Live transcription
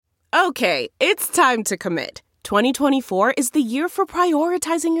Okay, it's time to commit. 2024 is the year for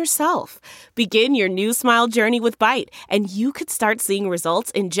prioritizing yourself. Begin your new smile journey with Byte, and you could start seeing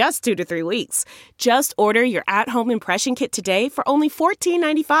results in just 2 to 3 weeks. Just order your at-home impression kit today for only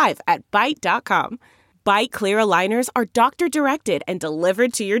 $14.95 at Byte.com. Byte Clear aligners are doctor-directed and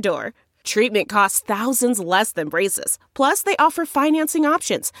delivered to your door. Treatment costs thousands less than braces. Plus, they offer financing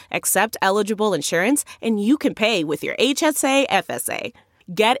options, accept eligible insurance, and you can pay with your HSA, FSA.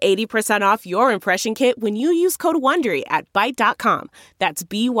 Get 80% off your impression kit when you use code WONDERY at Byte.com. That's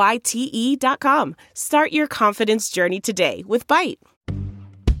BYTE.com. Start your confidence journey today with Byte.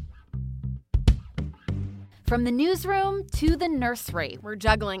 From the newsroom to the nursery, we're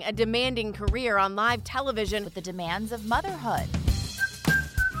juggling a demanding career on live television with the demands of motherhood.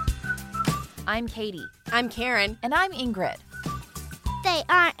 I'm Katie. I'm Karen. And I'm Ingrid. They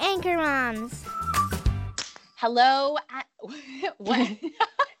are AnchorMOMS. Hello. What?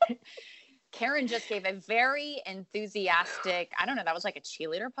 Karen just gave a very enthusiastic, I don't know, that was like a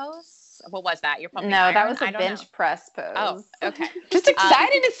cheerleader pose? What was that? You're pumping iron? That was a bench press pose. Oh, okay. Just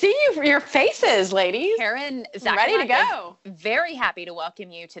excited to see you for your faces, ladies. Karen, Zach, ready to go. Very happy to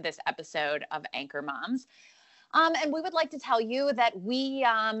welcome you to this episode of Anchor Moms. And we would like to tell you that we,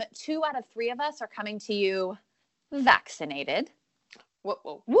 2 out of 3 of us are coming to you vaccinated. Whoa,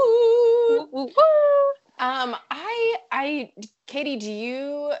 whoa, woo, woo, woo. Katie, do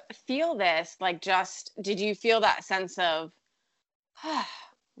you feel this? Did you feel that sense of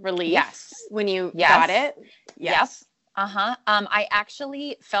relief? Yes. When you got it? Yes. Uh-huh. I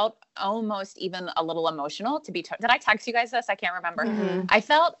actually felt almost even a little emotional did I text you guys this? I can't remember. Mm-hmm. I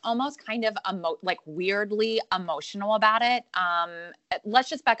felt almost kind of weirdly emotional about it. Let's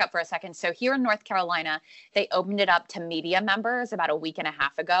just back up for a second. So here in North Carolina, they opened it up to media members about a week and a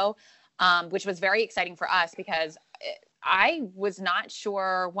half ago, which was very exciting for us because I was not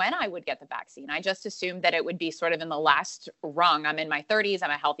sure when I would get the vaccine. I just assumed that it would be sort of in the last rung. I'm in my 30s. I'm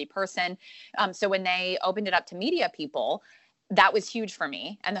a healthy person. So when they opened it up to media people, that was huge for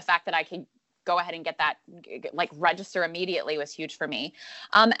me. And the fact that I could go ahead and get that, register immediately was huge for me.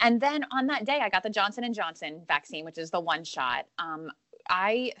 And then on that day, I got the Johnson & Johnson vaccine, which is the 1 shot.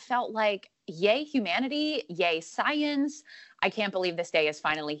 I felt like, yay, humanity, yay, science. I can't believe this day is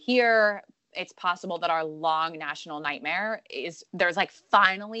finally here. It's possible that our long national nightmare there's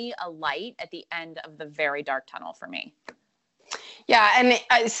finally a light at the end of the very dark tunnel for me. Yeah. And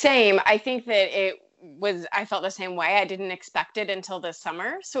same, I think that I felt the same way. I didn't expect it until this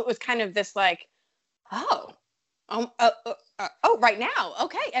summer. So it was kind of this right now.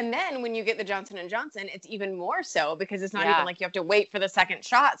 Okay. And then when you get the Johnson & Johnson, it's even more so because it's not even like you have to wait for the second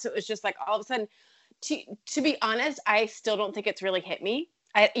shot. So it was just all of a sudden, to be honest, I still don't think it's really hit me.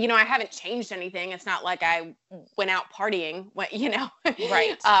 I haven't changed anything. It's not like I went out partying,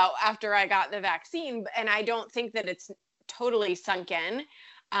 right. After I got the vaccine. And I don't think that it's totally sunk in.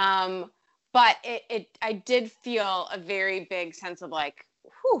 But I did feel a very big sense of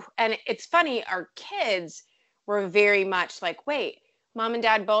whew. And it's funny, our kids were very much wait, mom and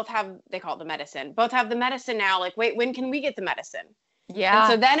dad both have, they call it the medicine, both have the medicine now. Wait, when can we get the medicine? Yeah.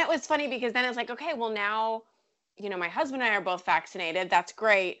 And so then it was funny because then it's okay, well now, my husband and I are both vaccinated. That's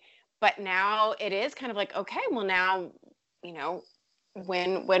great. But now it is kind of okay, well now,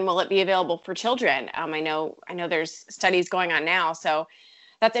 when will it be available for children? I know there's studies going on now, so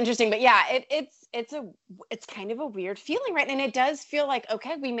that's interesting. But yeah, it's kind of a weird feeling, right? And it does feel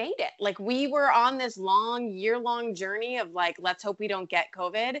okay, we made it. We were on this year-long journey of let's hope we don't get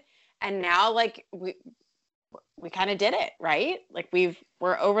COVID. And now we kind of did it, right?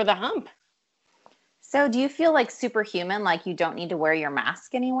 We're over the hump. So do you feel superhuman, you don't need to wear your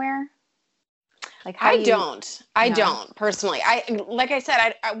mask anywhere? I don't personally. Like I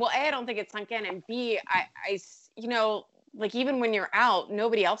said, I don't think it's sunk in, and B, even when you're out,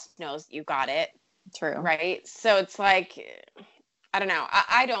 nobody else knows you got it. True. Right. So it's I don't know.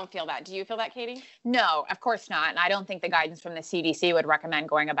 I don't feel that. Do you feel that, Katie? No, of course not. And I don't think the guidance from the CDC would recommend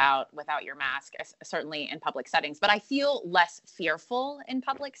going about without your mask, certainly in public settings. But I feel less fearful in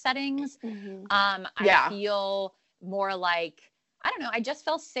public settings. Mm-hmm. I feel more I don't know, I just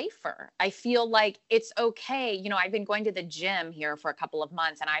felt safer. I feel like it's okay. I've been going to the gym here for a couple of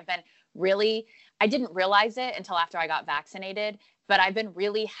months, and I didn't realize it until after I got vaccinated, but I've been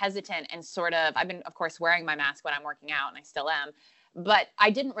really hesitant and I've been, of course, wearing my mask when I'm working out, and I still am. But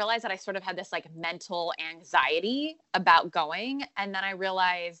I didn't realize that I sort of had this mental anxiety about going. And then I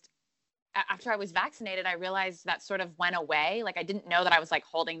realized after I was vaccinated, I realized that sort of went away. I didn't know that I was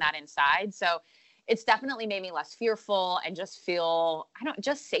holding that inside. So it's definitely made me less fearful and just feel,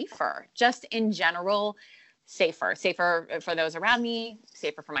 just safer, just in general. safer for those around me,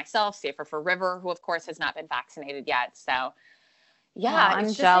 safer for myself, safer for River, who of course has not been vaccinated yet. So yeah, I'm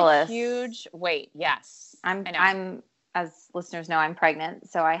it's just jealous. a huge wait. Yes. I'm, as listeners know, I'm pregnant,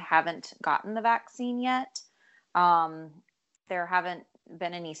 so I haven't gotten the vaccine yet. There haven't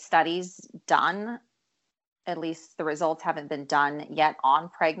been any studies done. At least the results haven't been done yet on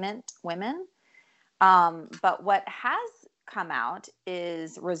pregnant women. But what has come out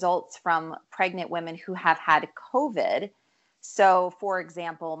is results from pregnant women who have had COVID. So, for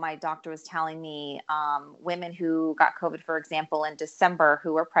example, my doctor was telling me women who got COVID, for example, in December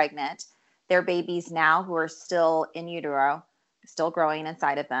who were pregnant, their babies now who are still in utero, still growing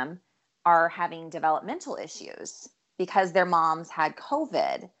inside of them, are having developmental issues because their moms had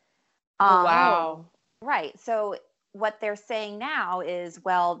COVID. Wow. Right. So what they're saying now is,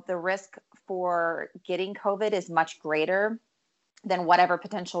 well, the risk for getting COVID is much greater than whatever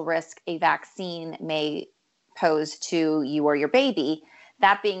potential risk a vaccine may pose to you or your baby.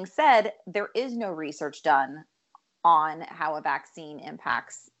 That being said, there is no research done on how a vaccine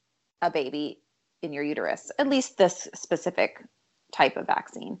impacts a baby in your uterus, at least this specific type of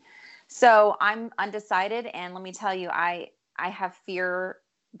vaccine. So I'm undecided. And let me tell you, I have fear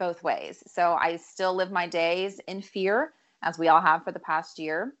both ways. So I still live my days in fear, as we all have for the past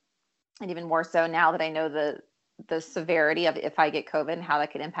year. And even more so now that I know the severity of if I get COVID and how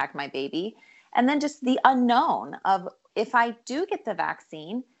that could impact my baby. And then just the unknown of if I do get the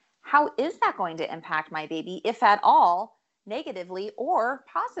vaccine, how is that going to impact my baby, if at all, negatively or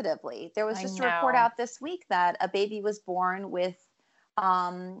positively? There was just a report out this week that a baby was born with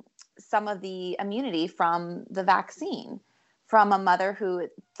some of the immunity from the vaccine, from a mother who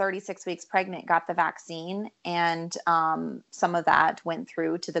 36 weeks pregnant got the vaccine, and some of that went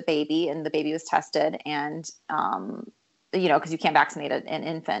through to the baby, and the baby was tested, and because you can't vaccinate an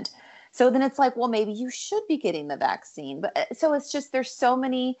infant. So then it's like, well, maybe you should be getting the vaccine. But so it's just, there's so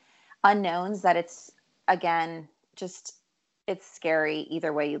many unknowns that it's, again, just, it's scary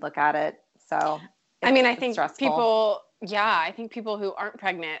either way you look at it. So I mean, I think stressful. I think people who aren't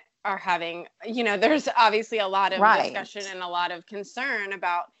pregnant are having, there's obviously a lot of discussion and a lot of concern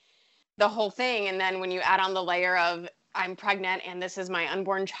about the whole thing. And then when you add on the layer of I'm pregnant and this is my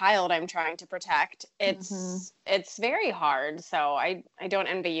unborn child I'm trying to protect, it's very hard. So I don't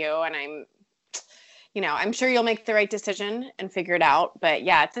envy you, and I'm sure you'll make the right decision and figure it out. But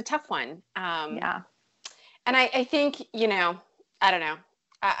yeah, it's a tough one. And I think, I don't know.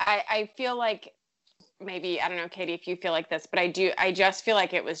 I feel like, maybe, I don't know, Katie, if you feel like this, but I just feel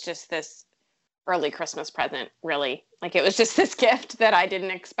like it was just this early Christmas present, really. Like it was just this gift that I didn't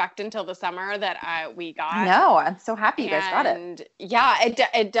expect until the summer that we got. No, I'm so happy you guys got it. And yeah,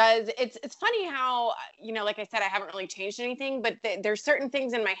 it does. It's funny how, like I said, I haven't really changed anything, but there's certain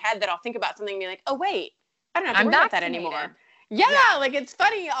things in my head that I'll think about something and be like, oh wait, I don't have to worry about that anymore. Yeah, like it's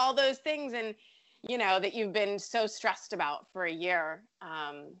funny, all those things, and that you've been so stressed about for a year.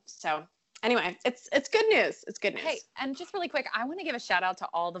 So anyway, it's good news. It's good news. Hey, and just really quick, I want to give a shout out to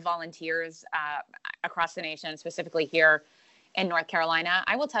all the volunteers across the nation, specifically here in North Carolina.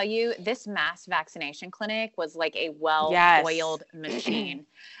 I will tell you, this mass vaccination clinic was like a well-oiled machine.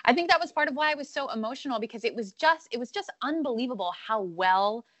 I think that was part of why I was so emotional, because it was just unbelievable how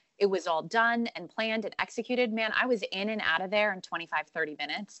well it was all done and planned and executed. Man, I was in and out of there in 25, 30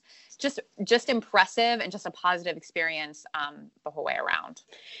 minutes. Just impressive, and just a positive experience the whole way around.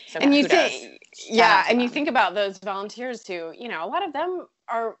 So and you think, you think about those volunteers who, a lot of them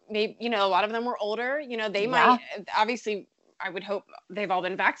are maybe, a lot of them were older, they might, obviously, I would hope they've all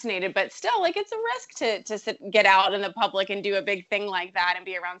been vaccinated, but still, like, it's a risk to get out in the public and do a big thing like that and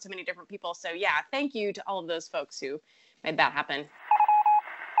be around so many different people. So yeah, thank you to all of those folks who made that happen.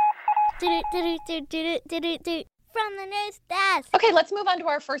 From the news desk. Okay, let's move on to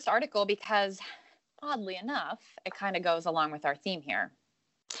our first article, because oddly enough, it kind of goes along with our theme here.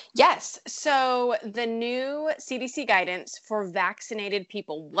 Yes. So the new CDC guidance for vaccinated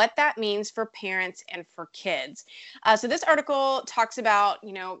people, what that means for parents and for kids. So this article talks about,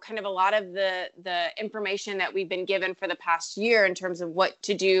 kind of a lot of the information that we've been given for the past year in terms of what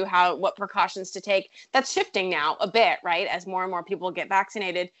to do, what precautions to take. That's shifting now a bit, right, as more and more people get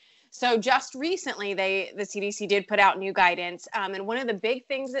vaccinated. So just recently, the CDC did put out new guidance. And one of the big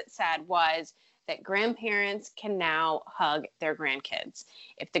things it said was that grandparents can now hug their grandkids.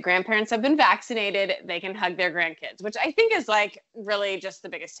 If the grandparents have been vaccinated, they can hug their grandkids, which I think is like really just the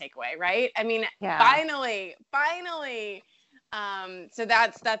biggest takeaway, right? I mean, finally. So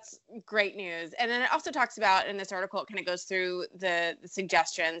that's great news. And then it also talks about, in this article, it kind of goes through the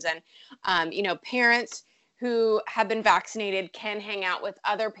suggestions and, parents who have been vaccinated can hang out with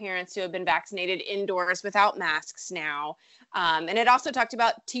other parents who have been vaccinated indoors without masks now. And it also talked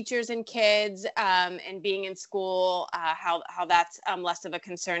about teachers and kids and being in school, how that's less of a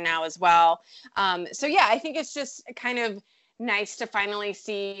concern now as well. So yeah, I think it's just kind of nice to finally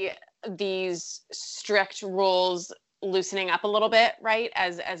see these strict rules loosening up a little bit, right?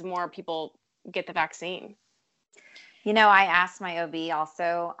 As more people get the vaccine. You know, I asked my OB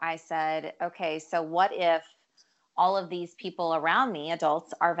also, I said, okay, so what if all of these people around me,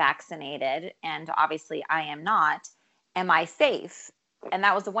 adults, are vaccinated and obviously I am not? Am I safe? And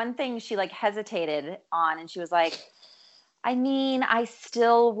that was the one thing she like hesitated on. And she was like, I mean, I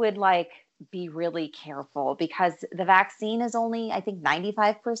still would like be really careful because the vaccine is only, I think,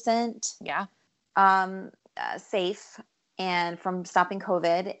 95% safe and from stopping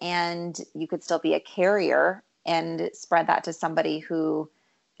COVID, and you could still be a carrier and spread that to somebody who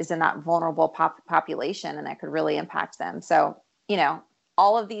is in that vulnerable population, and that could really impact them. So, you know,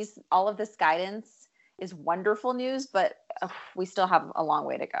 all of this guidance is wonderful news, but we still have a long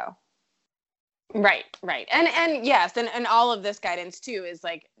way to go. Right. And yes, and all of this guidance too is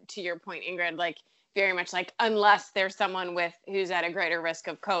like, to your point, Ingrid, like very much like, unless there's someone who's at a greater risk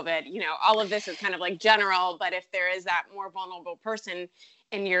of COVID, you know, all of this is kind of like general, but if there is that more vulnerable person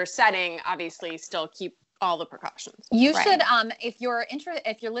in your setting, obviously still keep all the precautions. You should, if you're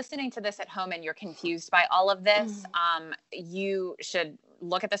listening to this at home and you're confused by all of this, you should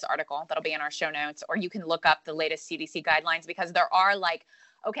look at this article that'll be in our show notes, or you can look up the latest CDC guidelines, because there are like,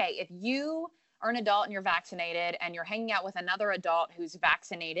 okay, if you are an adult and you're vaccinated and you're hanging out with another adult who's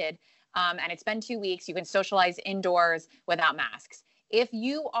vaccinated, and it's been 2 weeks, you can socialize indoors without masks. If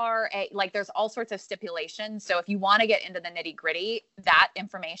you are there's all sorts of stipulations. So if you want to get into the nitty gritty, that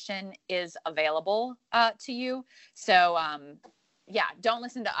information is available to you. So don't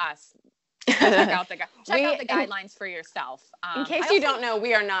listen to us. Check out the guidelines for yourself. In case you don't know,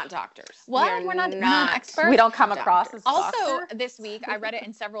 we are not doctors. We're not experts. We don't come across as also doctor. This week, I read it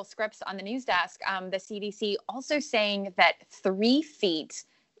in several scripts on the news desk. The CDC also saying that 3 feet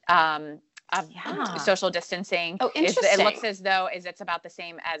of social distancing. Oh, interesting. It looks as though it's about the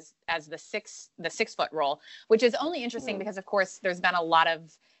same as the 6 foot rule, which is only interesting because, of course, there's been a lot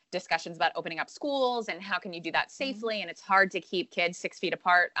of discussions about opening up schools and how can you do that safely, and it's hard to keep kids 6 feet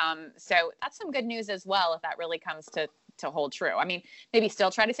apart. So that's some good news as well if that really comes to hold true. I mean, maybe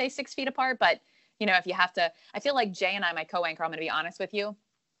still try to say 6 feet apart, but you know, if you have to, I feel like Jay and I, my co-anchor, I'm going to be honest with you,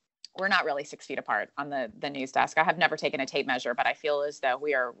 we're not really 6 feet apart on the news desk. I have never taken a tape measure, but I feel as though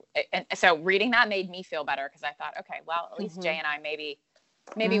we are. And so reading that made me feel better, because I thought, okay, well, at least Jay and I maybe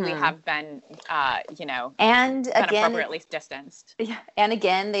we have been, and again, appropriately distanced. Yeah. And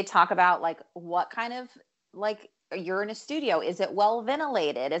again, they talk about like what kind of, like, you're in a studio. Is it well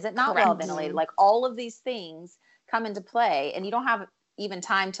ventilated? Is it not well ventilated? Like all of these things come into play, and you don't have even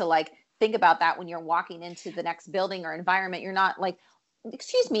time to like think about that when you're walking into the next building or environment. You're not like,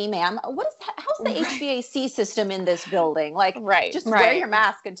 excuse me, ma'am, how's the HVAC system in this building? Like, just wear your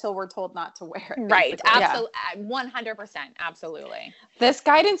mask until we're told not to wear it. Right. Absolutely. 100%. Absolutely. This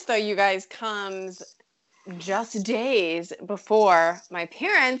guidance, though, you guys, comes just days before my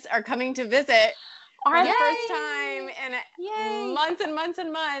parents are coming to visit for the first time in months and months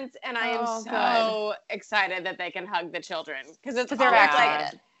and months. And I am so excited that they can hug the children, because they're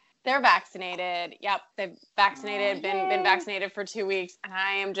vaccinated. They're vaccinated. Yep. They've vaccinated, been vaccinated for 2 weeks.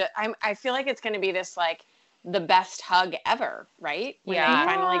 And I feel like it's going to be this, like, the best hug ever, right? When they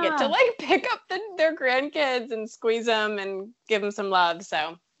finally get to like pick up their grandkids and squeeze them and give them some love.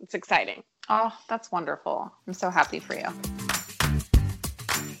 So it's exciting. Oh, that's wonderful. I'm so happy for you.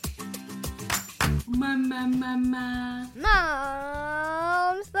 Mom's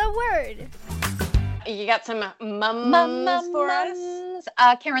the word. You got some mums for us?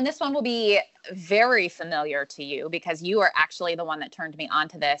 Karen, this one will be very familiar to you because you are actually the one that turned me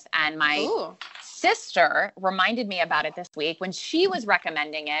onto this. And my sister reminded me about it this week when she was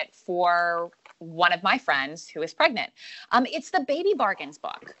recommending it for one of my friends who is pregnant. It's the Baby Bargains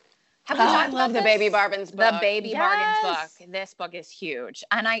book. I love the Baby Bargains book. The Baby Bargains book. This book is huge.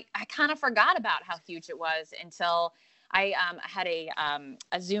 And I kind of forgot about how huge it was until I had a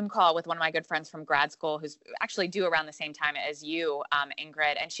Zoom call with one of my good friends from grad school who's actually due around the same time as you,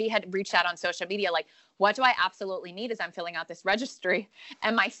 Ingrid. And she had reached out on social media like, what do I absolutely need as I'm filling out this registry?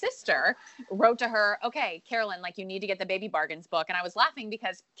 And my sister wrote to her, okay, Carolyn, like you need to get the Baby Bargains book. And I was laughing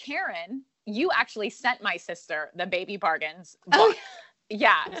because Karen, you actually sent my sister the Baby Bargains book.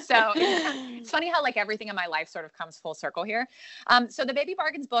 Yeah. So it's funny how like everything in my life sort of comes full circle here. So the Baby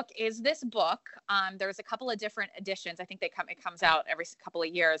Bargains book is this book. There's a couple of different editions. I think it comes out every couple of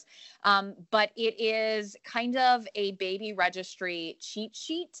years. But it is kind of a baby registry cheat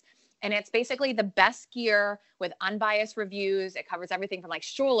sheet. And it's basically the best gear with unbiased reviews. It covers everything from like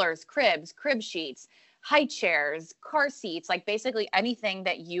strollers, cribs, crib sheets, high chairs, car seats, like basically anything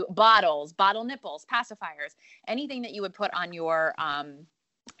that bottle nipples, pacifiers, anything that you would put on your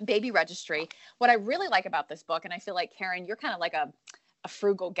baby registry. What I really like about this book, and I feel like, Karen, you're kind of like a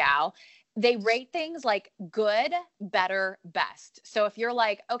frugal gal, they rate things like good, better, best. So if you're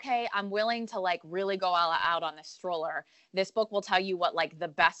like, okay, I'm willing to like really go all out on this stroller, this book will tell you what like the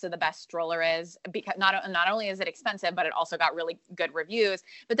best of the best stroller is, because not only is it expensive, but it also got really good reviews.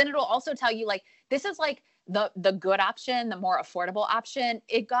 But then it'll also tell you like, this is like the good option, the more affordable option.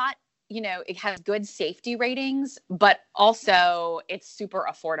 It got, it has good safety ratings, but also it's super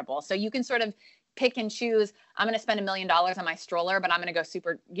affordable. So you can sort of pick and choose. I'm going to spend $1 million on my stroller, but I'm going to go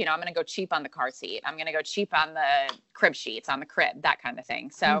I'm going to go cheap on the car seat. I'm going to go cheap on the crib sheets, on the crib, that kind of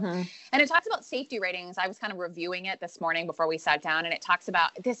thing. So, and it talks about safety ratings. I was kind of reviewing it this morning before we sat down, and it talks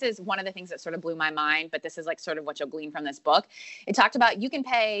about, this is one of the things that sort of blew my mind, but this is like sort of what you'll glean from this book. It talked about, you can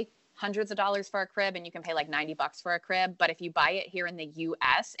pay hundreds of dollars for a crib and you can pay like $90 for a crib. But if you buy it here in the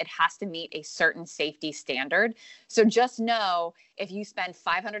US, it has to meet a certain safety standard. So just know, if you spend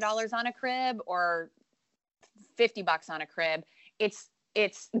 $500 on a crib or $50 on a crib, it's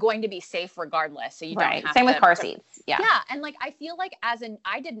going to be safe regardless. So you don't have Same with car seats. Yeah. Yeah. And like, I feel like as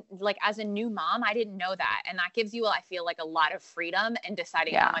a new mom, I didn't know that. And that gives you, I feel like, a lot of freedom in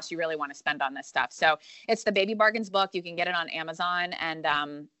deciding how much you really want to spend on this stuff. So it's the Baby Bargains book. You can get it on Amazon, and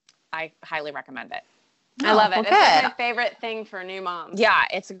I highly recommend it. I love it. Well, it's like my favorite thing for new moms. Yeah,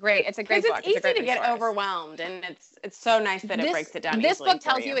 it's a great book. It's easy to get overwhelmed, and it's so nice that it breaks it down. This book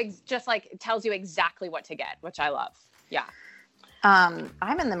tells you tells you exactly what to get, which I love. Yeah.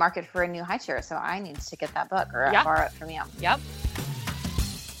 I'm in the market for a new high chair, so I need to get that book or borrow it from you. Yep.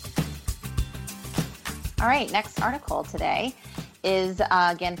 All right, next article today is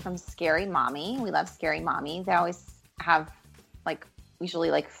again from Scary Mommy. We love Scary Mommy. They always have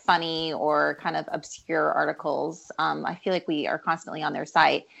usually funny or kind of obscure articles. I feel like we are constantly on their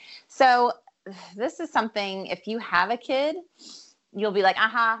site. So this is something, if you have a kid, you'll be like,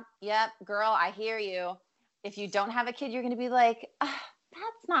 yep, girl, I hear you. If you don't have a kid, you're going to be like,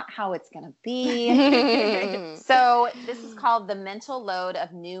 that's not how it's going to be. So this is called The Mental Load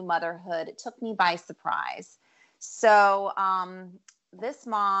of New Motherhood. It took me by surprise. So this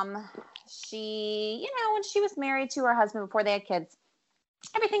mom, she, when she was married to her husband before they had kids,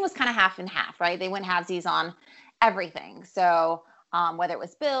 everything was kind of half and half, right? They went halvesies on everything. So whether it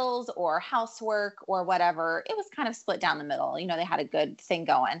was bills or housework or whatever, it was kind of split down the middle. They had a good thing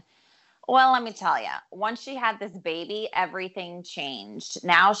going. Well, let me tell you, once she had this baby, everything changed.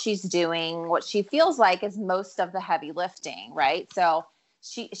 Now she's doing what she feels like is most of the heavy lifting, right? So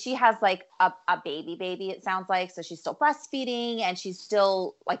she has a baby, it sounds like. So she's still breastfeeding, and she's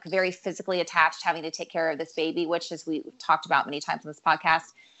still very physically attached, having to take care of this baby, which, as we talked about many times on this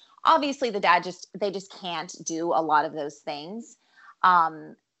podcast, obviously the dad they just can't do a lot of those things.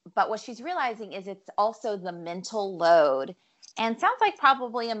 But what she's realizing is it's also the mental load, and sounds like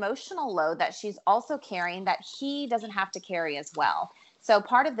probably emotional load, that she's also carrying, that he doesn't have to carry as well. So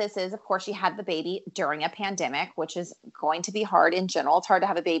part of this is, of course, she had the baby during a pandemic, which is going to be hard in general. It's hard to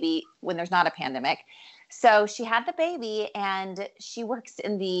have a baby when there's not a pandemic. So she had the baby, and she works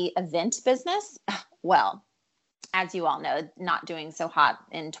in the event business. Well, as you all know, not doing so hot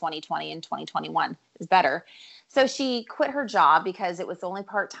in 2020 and 2021 is better. So she quit her job because it was only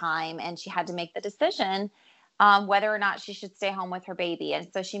part-time, and she had to make the decision whether or not she should stay home with her baby. And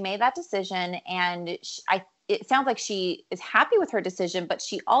so she made that decision, and it sounds like she is happy with her decision, but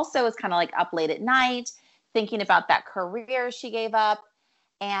she also is kind of up late at night thinking about that career she gave up.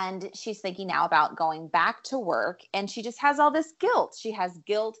 And she's thinking now about going back to work, and she just has all this guilt. She has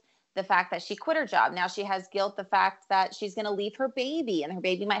guilt, the fact that she quit her job. Now she has guilt, the fact that she's going to leave her baby, and her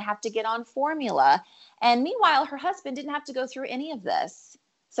baby might have to get on formula. And meanwhile, her husband didn't have to go through any of this.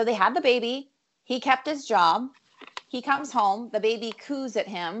 So they had the baby. He kept his job. He comes home. The baby coos at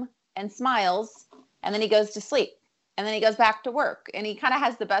him and smiles. And then he goes to sleep, and then he goes back to work, and he kind of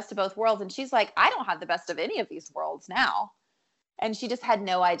has the best of both worlds. And she's like, I don't have the best of any of these worlds now. And she just had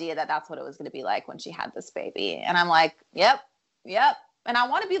no idea that that's what it was going to be like when she had this baby. And I'm like, yep, And I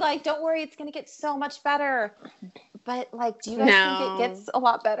want to be like, don't worry, it's going to get so much better. But like, do you guys think it gets a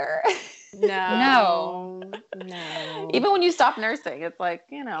lot better? No. Even when you stop nursing, it's like,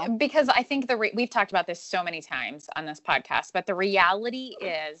 Because I think we've talked about this so many times on this podcast, but the reality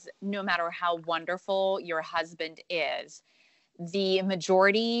is no matter how wonderful your husband is, the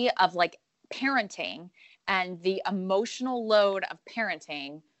majority of like parenting and the emotional load of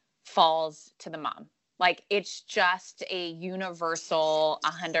parenting falls to the mom. Like it's just a universal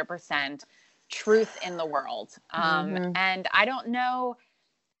 100% truth in the world. And I don't know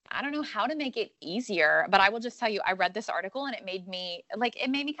how to make it easier, but I will just tell you, I read this article and it made me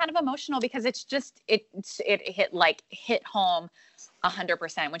kind of emotional because it's just, it hit home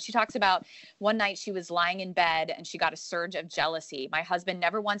 100%. When she talks about one night she was lying in bed and she got a surge of jealousy. My husband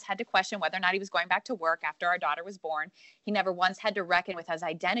never once had to question whether or not he was going back to work after our daughter was born. He never once had to reckon with his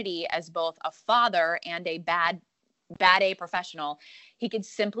identity as both a father and a bad A professional. He could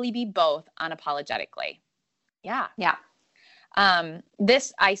simply be both unapologetically. Yeah. Yeah.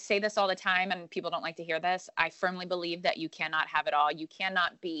 I say this all the time and people don't like to hear this. I firmly believe that you cannot have it all. You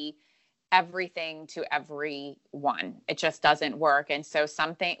cannot be everything to everyone. It just doesn't work. And so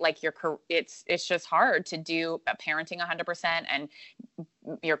something like it's just hard to do parenting 100% and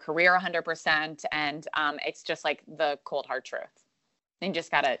your career 100%. And, it's just like the cold hard truth. And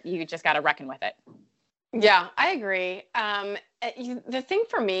you just gotta reckon with it. Yeah, I agree. The thing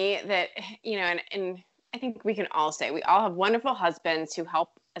for me that, and I think we can all say we all have wonderful husbands who help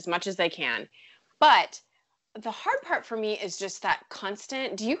as much as they can. But the hard part for me is just that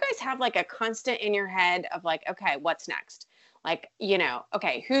constant. Do you guys have like a constant in your head of like, okay, what's next? Like,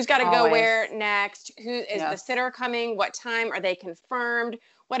 okay, who's got to go where next? Who is the sitter coming? What time are they confirmed?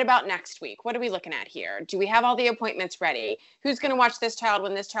 What about next week? What are we looking at here? Do we have all the appointments ready? Who's going to watch this child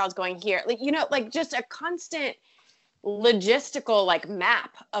when this child's going here? Like, like just a constant logistical like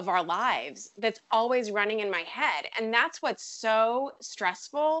map of our lives that's always running in my head. And that's what's so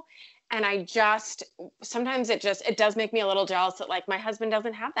stressful. And sometimes it does make me a little jealous that like my husband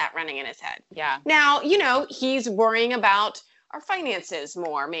doesn't have that running in his head. Yeah. Now, he's worrying about our finances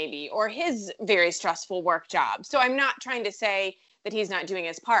more maybe, or his very stressful work job. So I'm not trying to say that he's not doing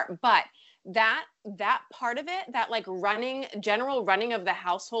his part, but that part of it, that like general running of the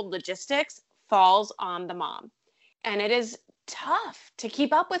household logistics falls on the mom. And it is tough to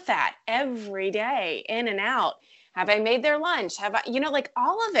keep up with that every day, in and out. Have I made their lunch? Have I, like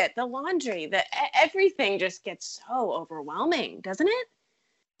all of it, the laundry, everything just gets so overwhelming, doesn't it?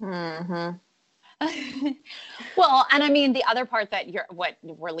 Mm-hmm. Well, and I mean, the other part that what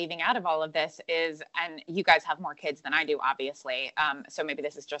we're leaving out of all of this is, and you guys have more kids than I do, obviously. So maybe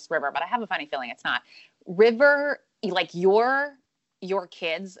this is just River, but I have a funny feeling it's not. River, like your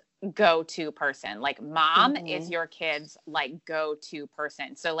kids go-to person, like mom is your kids like go-to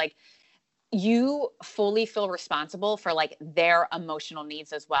person. So like you fully feel responsible for like their emotional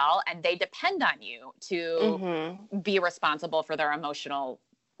needs as well. And they depend on you to be responsible for their emotional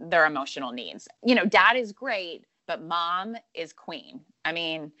needs. Dad is great, but mom is queen. I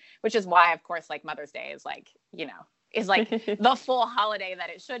mean, which is why, of course, like Mother's Day is like, is like the full holiday that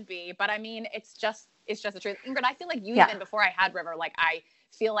it should be. But I mean, it's just the truth. Ingrid, I feel like you even before I had River, like I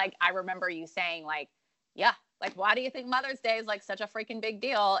feel like I remember you saying like, yeah, like, why do you think Mother's Day is like such a freaking big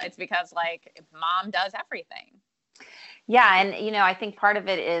deal? It's because like mom does everything. Yeah. And, I think part of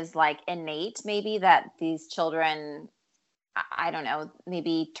it is like innate, maybe that these children, I don't know,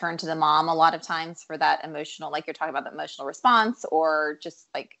 maybe turn to the mom a lot of times for that emotional, like you're talking about the emotional response, or just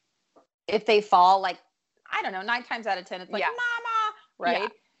like if they fall, like, I don't know, 9 times out of 10, it's like, mama, right? Yeah.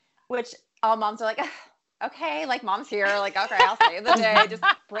 Which all moms are like, okay, like mom's here, like, okay, I'll save the day. Just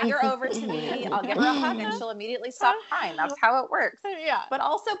bring her over to me. I'll give her a hug and she'll immediately stop crying. That's how it works. Yeah. But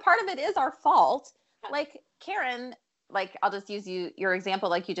also part of it is our fault. Like Karen, like I'll just use your example,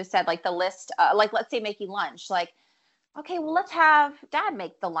 like you just said, like the list, like let's say making lunch, like, okay, well, let's have dad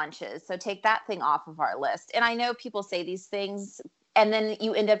make the lunches. So take that thing off of our list. And I know people say these things and then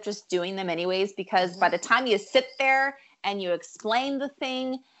you end up just doing them anyways, because by the time you sit there and you explain the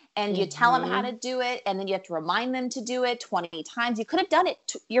thing and you tell them how to do it, and then you have to remind them to do it 20 times, you could have done it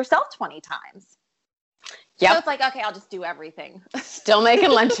yourself 20 times. Yeah. So it's like, okay, I'll just do everything. Still making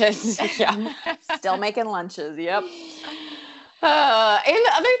lunches. Yeah. Still making lunches. Yep. And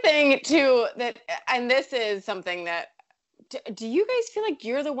the other thing too, and this is something that, do you guys feel like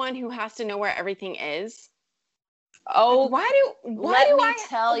you're the one who has to know where everything is? Oh, why do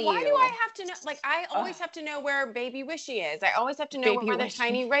I have to know? Like, I always have to know where Baby Wishy is. I always have to know where the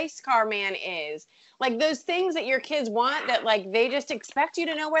tiny race car man is. Like those things that your kids want that like they just expect you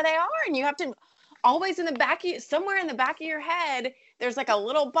to know where they are, and you have to always somewhere in the back of your head there's like a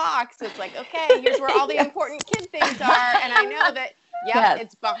little box that's like, okay, here's where all the important kid things are. And I know that,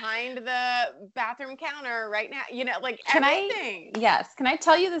 it's behind the bathroom counter right now, like everything. Can I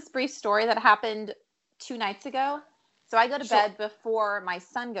tell you this brief story that happened 2 nights ago? So I go to bed before my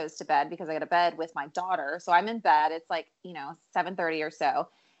son goes to bed because I go to bed with my daughter. So I'm in bed. It's like, 7:30 or so.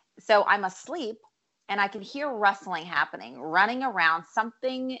 So I'm asleep and I can hear rustling happening, running around.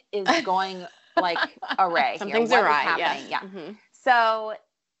 Something is going like array. Something's here. awry. Happening? Yeah. Mm-hmm. So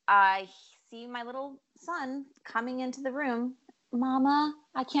I see my little son coming into the room. Mama,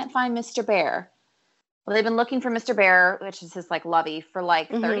 I can't find Mr. Bear. Well, they've been looking for Mr. Bear, which is his like lovey, for like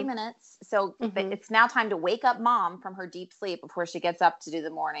 30 minutes. So it's now time to wake up mom from her deep sleep before she gets up to do the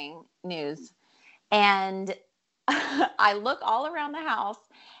morning news. And I look all around the house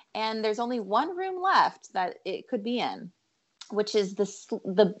and there's only one room left that it could be in, which is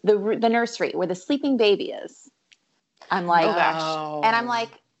the nursery where the sleeping baby is. I'm like, oh gosh. And I'm like,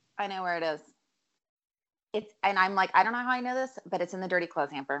 I know where it is. And I'm like, I don't know how I know this, but it's in the dirty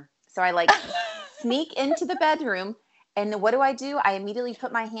clothes hamper. So I like sneak into the bedroom, and what do? I immediately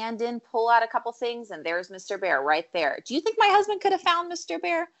put my hand in, pull out a couple things, and there's Mr. Bear right there. Do you think my husband could have found Mr.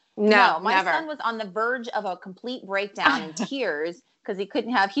 Bear? No, my never. son was on the verge of a complete breakdown in tears because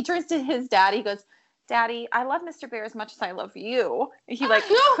he turns to his dad. He goes, Daddy, I love Mr. Bear as much as I love you. He like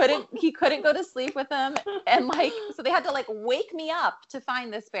couldn't go to sleep with him. And like, so they had to like wake me up to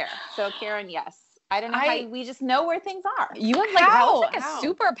find this bear. So Karen, yes. I don't know how we just know where things are. You have like, that was like a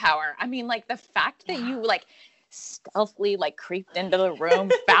superpower. I mean, like the fact that you like stealthily like creeped into the room,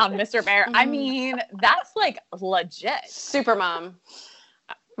 found Mr. Bear. I mean, that's like legit. Super mom.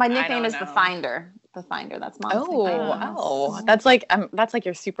 My nickname is the Finder. The Finder. That's mom's nickname. That's like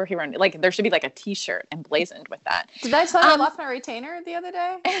your superhero. Like there should be like a T-shirt emblazoned with that. Did I tell you I lost my retainer the other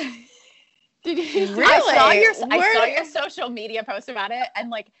day? Did you really? I saw your social media post about it, and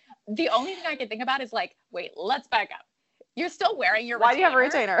like the only thing I can think about is like, wait, let's back up. You're still wearing your retainer? Why do you have a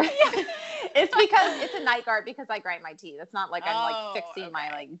retainer? It's because it's a night guard because I grind my teeth. It's not like I'm like fixing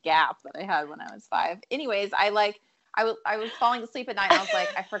my like gap that I had when I was 5. Anyways, I was falling asleep at night and I was like,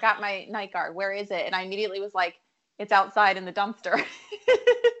 I forgot my night guard. Where is it? And I immediately was like, it's outside in the dumpster.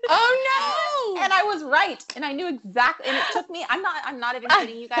 Oh no! And I was right. And I knew exactly. And it took me, I'm not even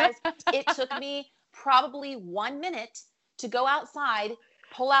kidding you guys. It took me probably 1 minute to go outside,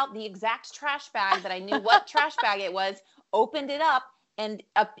 pull out the exact trash bag that I knew what trash bag it was, opened it up, and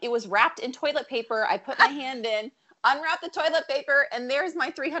it was wrapped in toilet paper. I put my hand in, unwrapped the toilet paper, and there's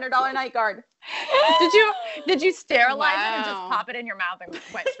my $300 night guard. Did you sterilize it and just pop it in your mouth and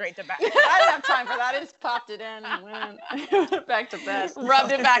went straight to bed? I didn't have time for that. I just popped it in and went back to bed.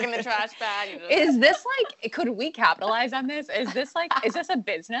 Rubbed it back in the trash bag. Is this like, could we capitalize on this? Is this a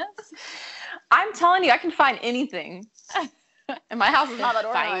business? I'm telling you, I can find anything. And my house is not that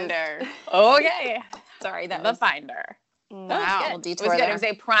organized. Finder. Okay. Sorry, the Finder. Wow. It was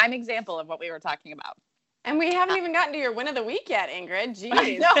a prime example of what we were talking about. And we haven't even gotten to your win of the week yet, Ingrid.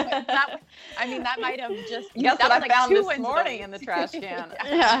 Jeez. No, that might have just. Guess what I found this morning in the trash can.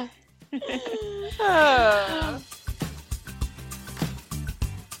 Yeah.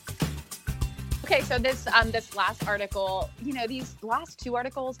 Okay, so this last article, these last 2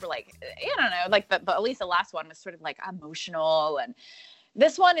 articles were like, I don't know, like at least the last one was sort of like emotional, and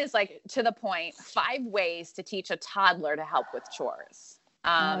this one is like to the point. 5 ways to teach a toddler to help with chores.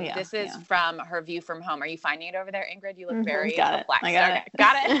 This is from her View from Home. Are you finding it over there, Ingrid? You look very perplexed. I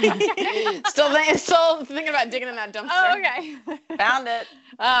got it. Still thinking about digging in that dumpster. Oh, okay. Found it.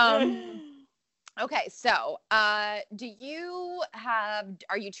 Okay, so are you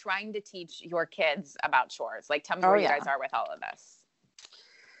trying to teach your kids about chores? Like, tell me where you guys are with all of this.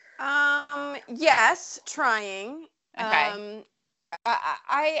 Yes, trying. Okay.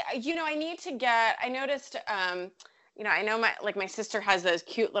 I noticed, I know my sister has those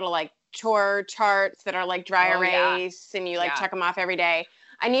cute little like chore charts that are like dry erase and you like check them off every day.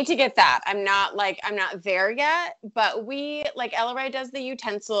 I need to get that. I'm not there yet, but Ella Ray does the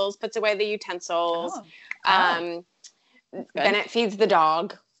utensils, puts away the utensils. Bennett feeds the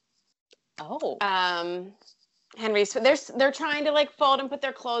dog. Henry's, they're trying to like fold and put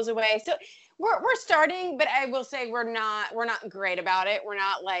their clothes away. So we're starting, but I will say we're not great about it. We're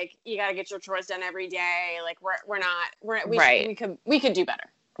not like, you got to get your chores done every day. Like we could do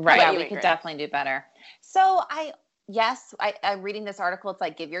better. Right. Yeah, we could definitely do better. So I'm reading this article. It's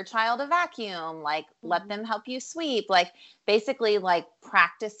like, give your child a vacuum, like let them help you sweep, like basically like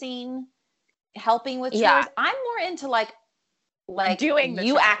practicing helping with chores. I'm more into like doing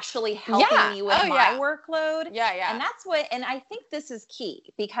you chores. Actually helping me with my workload. Yeah. And that's and I think this is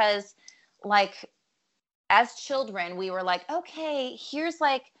key because like as children, we were like, okay, here's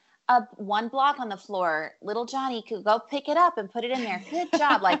like one block on the floor. Little Johnny could go pick it up and put it in there. Good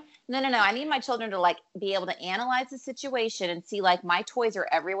job. Like, no. I need my children to like be able to analyze the situation and see like my toys are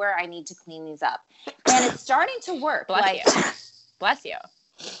everywhere. I need to clean these up. And it's starting to work. Bless you.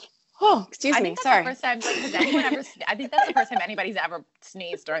 Oh, excuse me. Sorry. First time, has anyone ever? I think that's the first time anybody's ever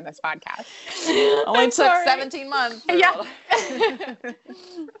sneezed during this podcast. Only took 17 months. Yeah.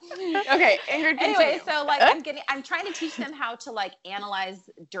 Okay. Anyway, so like I'm trying to teach them how to like analyze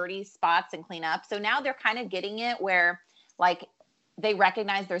dirty spots and clean up. So now they're kind of getting it where like they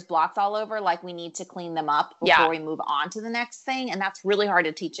recognize there's blocks all over. Like we need to clean them up before we move on to the next thing. And that's really hard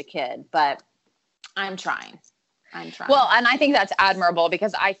to teach a kid, but I'm trying. Well, and I think that's admirable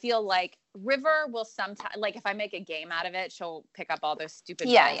because I feel like River will sometimes, like if I make a game out of it, she'll pick up all those stupid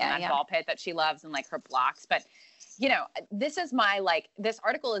balls in that ball pit that she loves and like her blocks. But, you know, this is my, like, this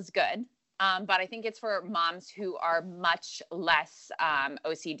article is good. But I think it's for moms who are much less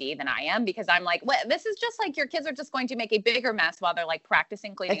OCD than I am because I'm like, well, this is just like your kids are just going to make a bigger mess while they're like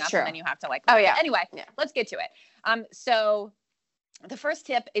practicing cleaning up. And then you have to like, Anyway, let's get to it. So the first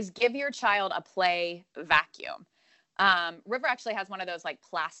tip is give your child a play vacuum. River actually has one of those like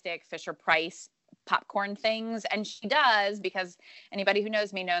plastic Fisher-Price popcorn things. And she does because anybody who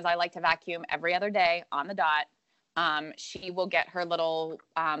knows me knows I like to vacuum every other day on the dot. She will get her little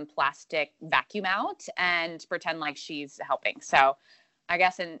plastic vacuum out and pretend like she's helping. So I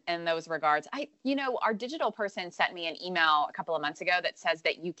guess in those regards, our digital person sent me an email a couple of months ago that says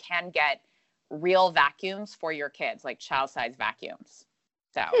that you can get real vacuums for your kids, like child-size vacuums.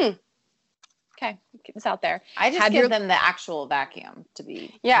 So. Okay, it's out there. I just give them the actual vacuum, to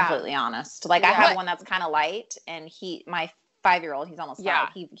be completely honest. Like I have one that's kind of light, and my 5-year-old, he's almost 5.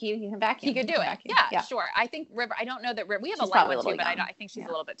 He can vacuum. He could do it. Yeah, sure. I think River. I don't know that River. We have a light one too, but I think she's a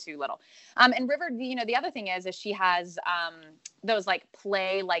little bit too little. And River, the other thing is she has those like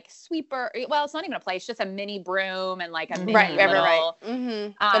play like sweeper. Well, it's not even a play. It's just a mini broom and like a mini little.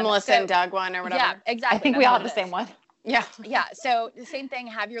 Mm-hmm. The Melissa and Doug one or whatever. Yeah, exactly. I think we all have the same one. Yeah. So the same thing,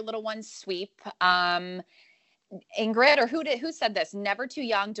 have your little ones sweep. Ingrid, or who said this? Never too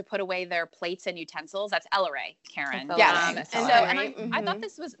young to put away their plates and utensils. That's Ella Ray, Karen. I thought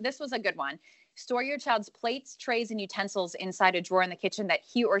this was a good one. Store your child's plates, trays, and utensils inside a drawer in the kitchen that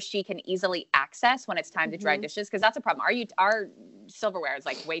he or she can easily access when it's time to dry dishes. Because that's a problem. Our silverware is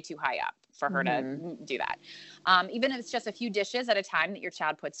like way too high up for her to do that. Even if it's just a few dishes at a time that your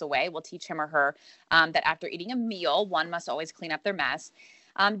child puts away, we'll teach him or her that after eating a meal, one must always clean up their mess.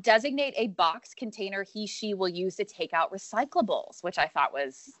 Designate a box container she will use to take out recyclables, which I thought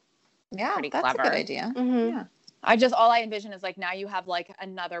was pretty clever. That's a good idea. Yeah. All I envision is like now you have like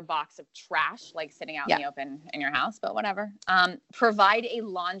another box of trash like sitting out in the open in your house, but whatever. Provide a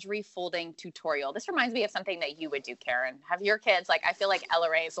laundry folding tutorial. This reminds me of something that you would do, Karen. Have your kids, like, I feel like Ella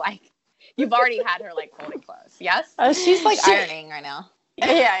Ray's like, you've already had her like folding clothes. Yes? She's like ironing right now.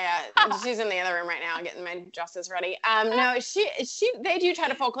 Yeah. She's in the other room right now getting my dresses ready. No, they do try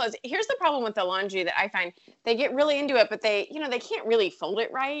to fold clothes. Here's the problem with the laundry that I find. They get really into it, but they can't really fold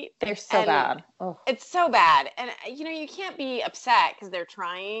it right. They're so bad. Oh. It's so bad. And you can't be upset because they're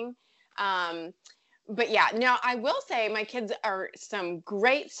trying. But yeah, now I will say my kids are some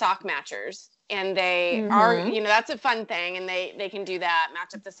great sock matchers, and they are, that's a fun thing, and they can do that,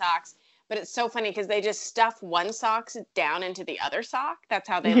 match up the socks. But it's so funny because they just stuff one sock down into the other sock. That's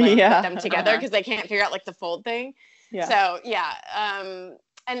how they put them together because they can't figure out like the fold thing. Yeah. So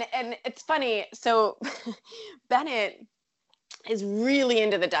and it's funny. So Bennett is really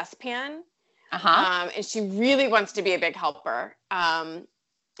into the dustpan, and she really wants to be a big helper.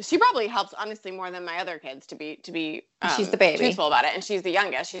 She probably helps honestly more than my other kids to be she's the baby, truthful about it, and she's the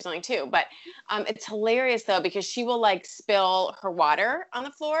youngest. She's only 2, but it's hilarious though because she will like spill her water on the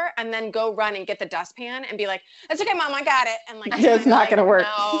floor and then go run and get the dustpan and be like, "It's okay, Mom, I got it." And like it's not gonna work.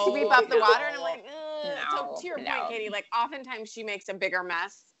 Sweep up the water, and I'm like, so to your point, Katie, like oftentimes she makes a bigger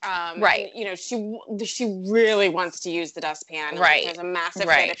mess. Right. And, she really wants to use the dustpan. Right. There's a massive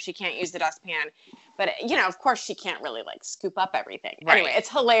hit if she can't use the dustpan. But, of course she can't really like scoop up everything. Right. Anyway, it's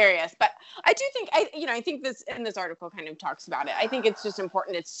hilarious. But I do think, I think this article kind of talks about it. I think it's just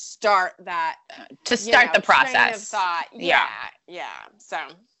important to start that. The process. Train of thought. Yeah. So.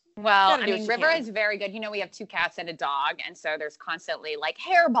 Well, I mean, River is very good. We have 2 cats and a dog. And so there's constantly like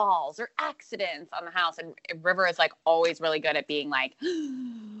hairballs or accidents on the house. And River is like always really good at being like,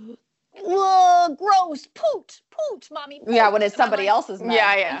 whoa, gross, poot, mommy. Poot. Yeah, when it's somebody else's mess.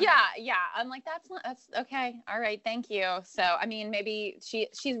 Yeah. I'm like, that's okay. All right, thank you. So, I mean, maybe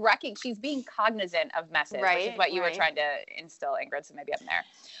she's being cognizant of messes, which is what you were trying to instill, Ingrid. So maybe I'm there.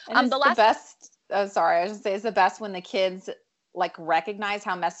 The best Oh, sorry. I was just say it's the best when the kids like recognize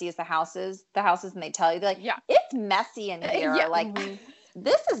how messy is the houses, and they tell you, they're like, Yeah. it's messy in here. Yeah. Like,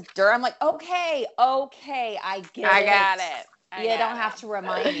 this is dirt. I'm like, okay, I get it. I got it. You don't have to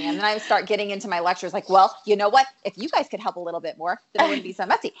remind me. And then I start getting into my lectures like, well, you know what? If you guys could help a little bit more, then it wouldn't be so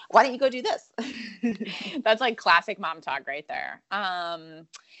messy. Why don't you go do this? That's like classic mom talk right there.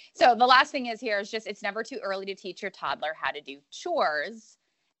 So the last thing is just, it's never too early to teach your toddler how to do chores.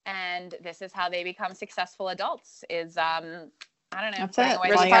 And this is how they become successful adults is, I don't know, That's it. away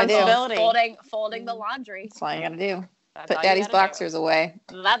That's all you gotta do. Responsibility. folding the laundry. That's all you got to do. That's Put all you daddy's gotta do. boxers away.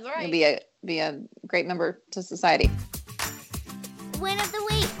 That's right. You'll be a great member to society. Win of the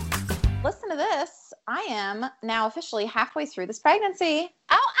week. Listen to this. I am now officially halfway through this pregnancy.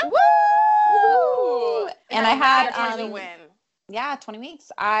 Oh, Woo! And I had, a win. 20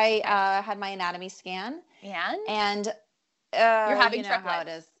 weeks. I had my anatomy scan, and you're having you know how it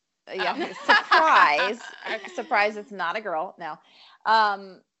triplets. is. Yeah, surprise! It's not a girl. No,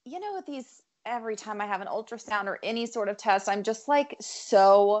 you know, with these, every time I have an ultrasound or any sort of test, I'm just like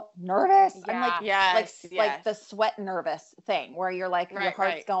so nervous. I'm like, like the sweat nervous thing where you're like, your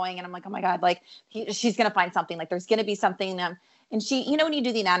heart's going, and I'm like, oh my God, like she's gonna find something. Like there's gonna be something. And she, you know, when you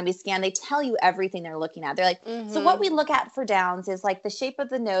do the anatomy scan, they tell you everything they're looking at. They're like, so what we look at for Downs is like the shape of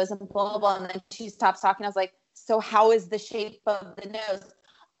the nose and blah, blah, blah. And then she stops talking. I was like, so how is the shape of the nose?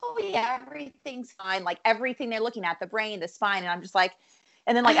 Oh yeah, everything's fine. Like everything they're looking at, the brain, the spine. And I'm just like,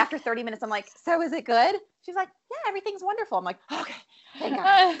 and then like after 30 minutes, I'm like, so is it good? She's like, yeah, everything's wonderful. I'm like, okay, thank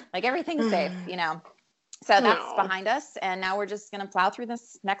God. Like everything's safe, you know? So that's behind us. And now we're just going to plow through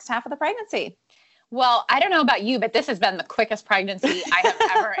this next half of the pregnancy. Well, I don't know about you, but this has been the quickest pregnancy I have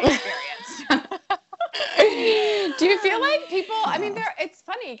ever experienced. Do you feel like people, I mean, it's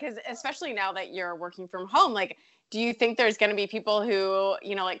funny because especially now that you're working from home, like, do you think there's going to be people who,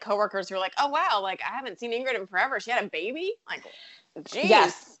 you know, like coworkers who are like, oh, wow, like I haven't seen Ingrid in forever. She had a baby. Like, geez.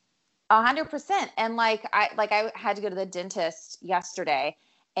 Yes, 100%. And like I had to go to the dentist yesterday,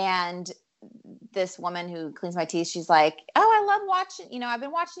 and this woman who cleans my teeth, she's like, oh, I love watching, you know, I've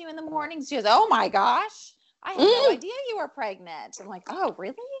been watching you in the mornings. She goes, oh my gosh, I had no idea you were pregnant. I'm like, oh,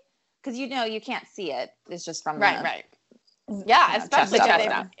 really? Because, you know, you can't see it. It's just from right. Yeah, especially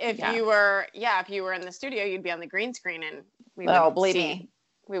if you were in the studio, you'd be on the green screen and we would see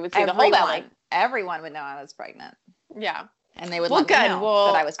the whole belly. Everyone would know I was pregnant. Yeah. And they would let me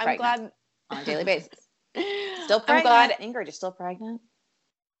know that I was pregnant I'm glad on a daily basis. Still pregnant. Ingrid, you're still pregnant?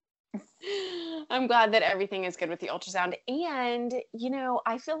 I'm glad that everything is good with the ultrasound. And, you know,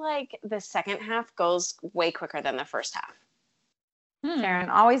 I feel like the second half goes way quicker than the first half. Sharon,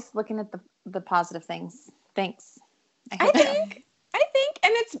 always looking at the positive things. Thanks. I think,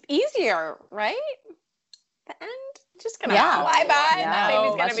 and it's easier, right? The end just gonna fly by. Yeah, That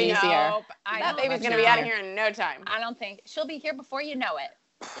baby's gonna be easier. That baby's gonna be out of here in no time. I don't think she'll be here before you know it.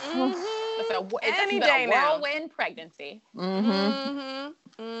 Mm-hmm. It's Any been day a now. whirlwind pregnancy. All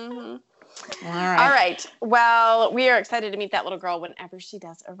right. Well, we are excited to meet that little girl whenever she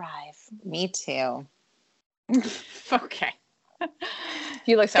does arrive. Me too. Okay.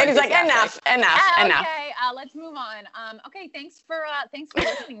 You look so Katie's like, enthusiastic. enough. Okay, let's move on. Okay, thanks for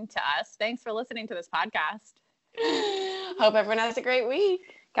listening to us. Thanks for listening to this podcast. Hope everyone has a great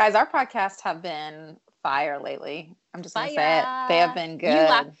week. Guys, our podcasts have been fire lately. I'm just going to say it. They have been good.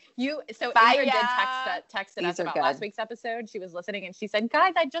 Ingrid did texted us about last week's episode. She was listening and she said,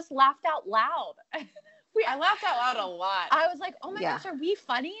 guys, I just laughed out loud. I laughed out loud a lot. I was like, oh my gosh, are we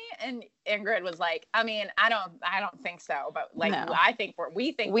funny? And Ingrid was like, I mean, I don't think so, but like, no.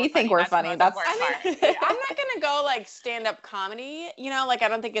 We think we're funny. That's I'm not going to go like stand-up comedy, you know, like I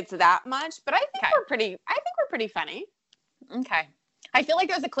don't think it's that much, but I think we're pretty funny. Okay. I feel like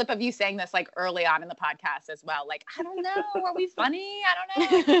there's a clip of you saying this like early on in the podcast as well. Like, I don't know. Are we funny? I don't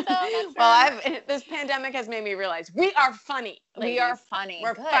know. Well, this pandemic has made me realize we are funny. Ladies. We are funny.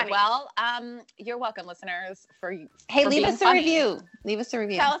 We're funny. Well, you're welcome, listeners. Leave us a review. Leave us a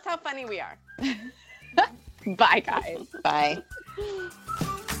review. Tell us how funny we are. Bye, guys. Bye.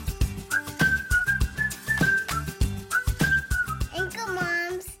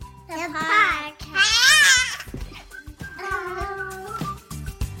 AnchorMOMS, the podcast.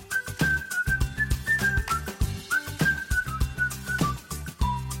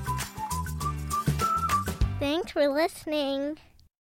 Thanks for listening.